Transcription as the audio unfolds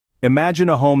Imagine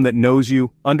a home that knows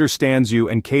you, understands you,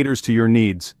 and caters to your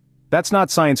needs. That's not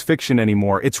science fiction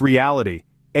anymore, it's reality.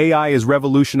 AI is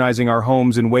revolutionizing our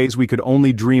homes in ways we could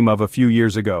only dream of a few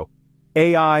years ago.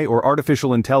 AI, or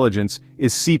artificial intelligence,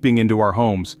 is seeping into our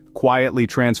homes, quietly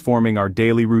transforming our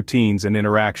daily routines and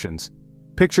interactions.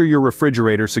 Picture your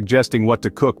refrigerator suggesting what to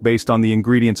cook based on the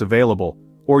ingredients available,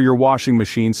 or your washing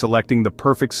machine selecting the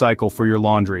perfect cycle for your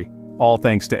laundry, all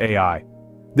thanks to AI.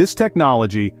 This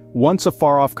technology, once a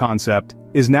far-off concept,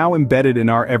 is now embedded in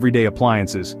our everyday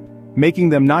appliances, making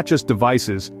them not just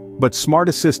devices, but smart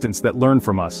assistants that learn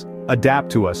from us, adapt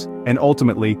to us, and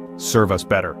ultimately, serve us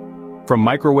better. From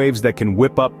microwaves that can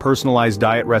whip up personalized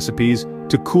diet recipes,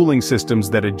 to cooling systems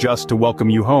that adjust to welcome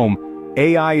you home,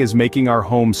 AI is making our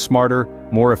homes smarter,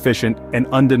 more efficient, and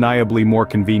undeniably more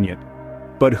convenient.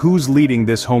 But who's leading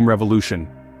this home revolution?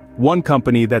 One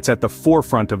company that's at the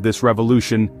forefront of this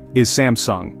revolution is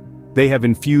Samsung. They have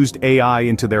infused AI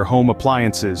into their home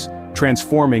appliances,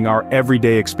 transforming our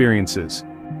everyday experiences.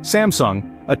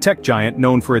 Samsung, a tech giant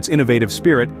known for its innovative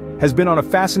spirit, has been on a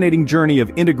fascinating journey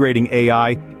of integrating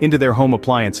AI into their home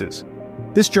appliances.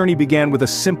 This journey began with a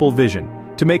simple vision: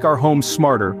 to make our homes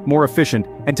smarter, more efficient,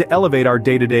 and to elevate our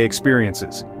day-to-day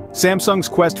experiences. Samsung's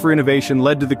quest for innovation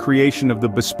led to the creation of the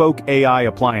Bespoke AI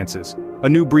appliances, a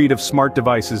new breed of smart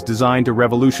devices designed to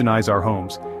revolutionize our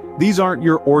homes. These aren't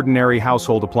your ordinary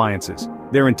household appliances.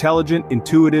 They're intelligent,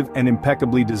 intuitive, and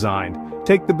impeccably designed.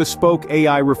 Take the Bespoke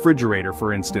AI refrigerator,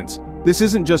 for instance. This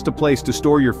isn't just a place to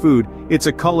store your food, it's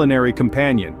a culinary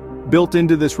companion. Built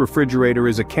into this refrigerator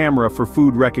is a camera for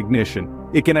food recognition.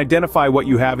 It can identify what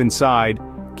you have inside,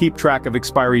 keep track of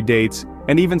expiry dates,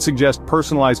 and even suggest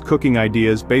personalized cooking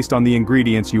ideas based on the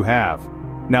ingredients you have.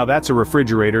 Now that's a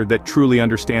refrigerator that truly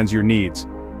understands your needs.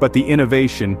 But the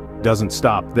innovation doesn't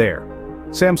stop there.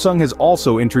 Samsung has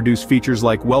also introduced features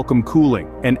like welcome cooling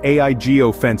and AI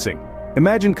geofencing.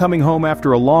 Imagine coming home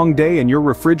after a long day and your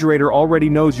refrigerator already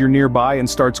knows you're nearby and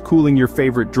starts cooling your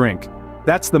favorite drink.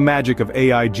 That's the magic of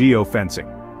AI geofencing.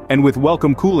 And with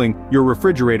welcome cooling, your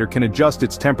refrigerator can adjust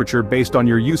its temperature based on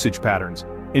your usage patterns,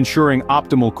 ensuring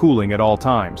optimal cooling at all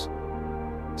times.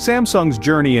 Samsung's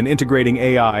journey in integrating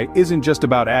AI isn't just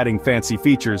about adding fancy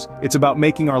features, it's about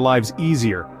making our lives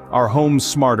easier, our homes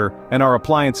smarter, and our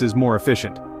appliances more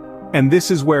efficient. And this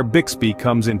is where Bixby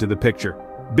comes into the picture.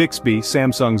 Bixby,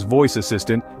 Samsung's voice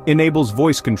assistant, enables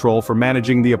voice control for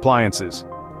managing the appliances.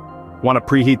 Want to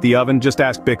preheat the oven? Just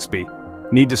ask Bixby.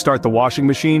 Need to start the washing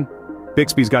machine?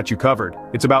 Bixby's got you covered.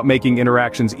 It's about making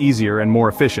interactions easier and more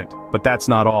efficient, but that's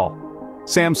not all.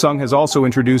 Samsung has also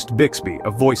introduced Bixby, a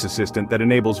voice assistant that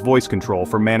enables voice control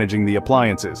for managing the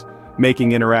appliances,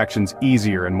 making interactions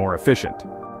easier and more efficient.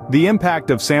 The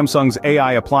impact of Samsung's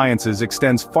AI appliances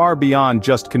extends far beyond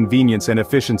just convenience and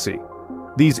efficiency.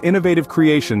 These innovative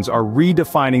creations are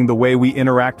redefining the way we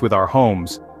interact with our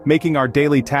homes, making our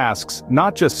daily tasks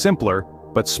not just simpler,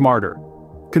 but smarter.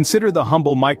 Consider the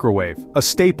humble microwave, a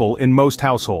staple in most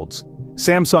households.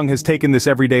 Samsung has taken this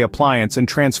everyday appliance and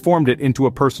transformed it into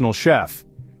a personal chef.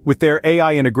 With their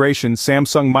AI integration,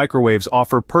 Samsung microwaves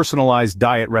offer personalized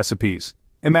diet recipes.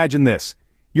 Imagine this.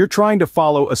 You're trying to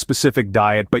follow a specific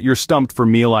diet but you're stumped for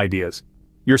meal ideas.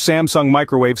 Your Samsung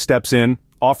microwave steps in,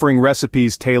 offering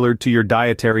recipes tailored to your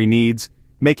dietary needs,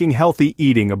 making healthy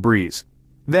eating a breeze.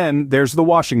 Then, there's the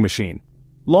washing machine.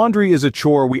 Laundry is a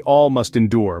chore we all must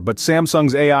endure, but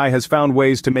Samsung's AI has found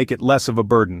ways to make it less of a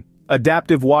burden.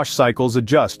 Adaptive wash cycles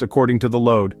adjust according to the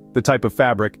load, the type of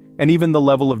fabric, and even the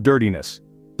level of dirtiness.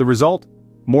 The result?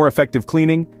 More effective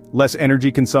cleaning, less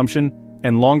energy consumption,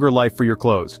 and longer life for your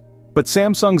clothes. But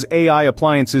Samsung's AI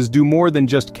appliances do more than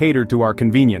just cater to our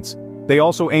convenience. They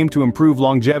also aim to improve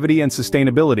longevity and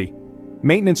sustainability.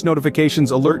 Maintenance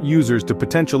notifications alert users to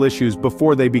potential issues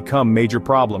before they become major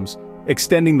problems,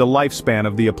 extending the lifespan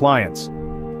of the appliance.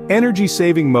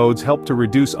 Energy-saving modes help to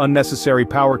reduce unnecessary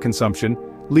power consumption,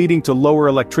 leading to lower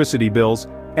electricity bills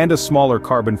and a smaller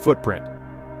carbon footprint.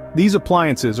 These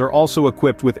appliances are also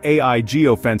equipped with AI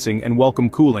geofencing and welcome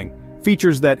cooling,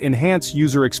 features that enhance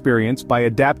user experience by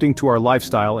adapting to our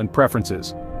lifestyle and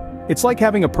preferences. It's like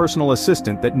having a personal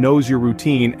assistant that knows your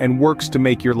routine and works to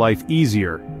make your life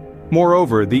easier.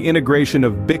 Moreover, the integration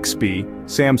of Bixby,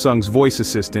 Samsung's voice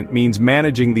assistant, means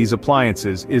managing these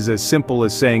appliances is as simple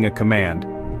as saying a command.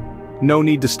 No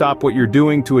need to stop what you're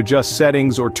doing to adjust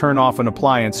settings or turn off an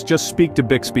appliance, just speak to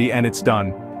Bixby and it's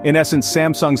done. In essence,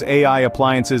 Samsung's AI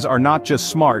appliances are not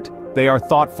just smart, they are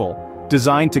thoughtful,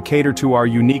 designed to cater to our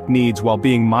unique needs while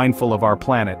being mindful of our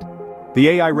planet. The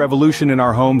AI revolution in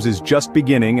our homes is just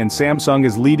beginning and Samsung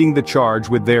is leading the charge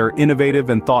with their innovative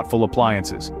and thoughtful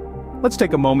appliances. Let's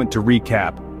take a moment to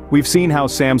recap. We've seen how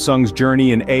Samsung's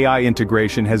journey in AI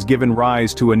integration has given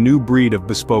rise to a new breed of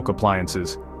bespoke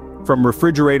appliances. From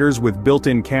refrigerators with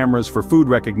built-in cameras for food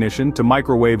recognition to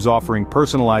microwaves offering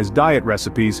personalized diet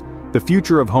recipes, the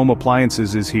future of home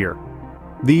appliances is here.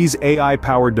 These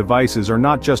AI-powered devices are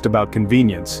not just about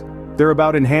convenience. They're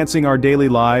about enhancing our daily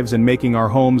lives and making our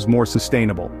homes more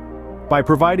sustainable. By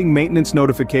providing maintenance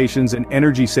notifications and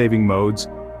energy-saving modes,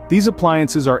 these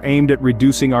appliances are aimed at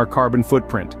reducing our carbon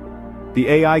footprint. The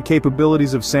AI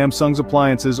capabilities of Samsung's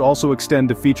appliances also extend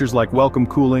to features like welcome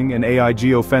cooling and AI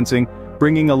geofencing,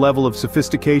 bringing a level of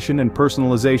sophistication and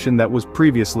personalization that was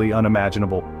previously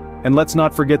unimaginable. And let's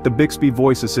not forget the Bixby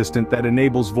voice assistant that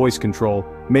enables voice control,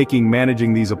 making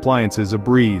managing these appliances a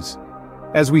breeze.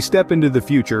 As we step into the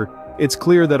future, it's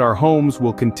clear that our homes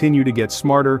will continue to get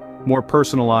smarter, more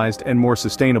personalized and more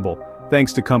sustainable,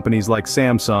 thanks to companies like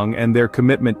Samsung and their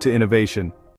commitment to innovation.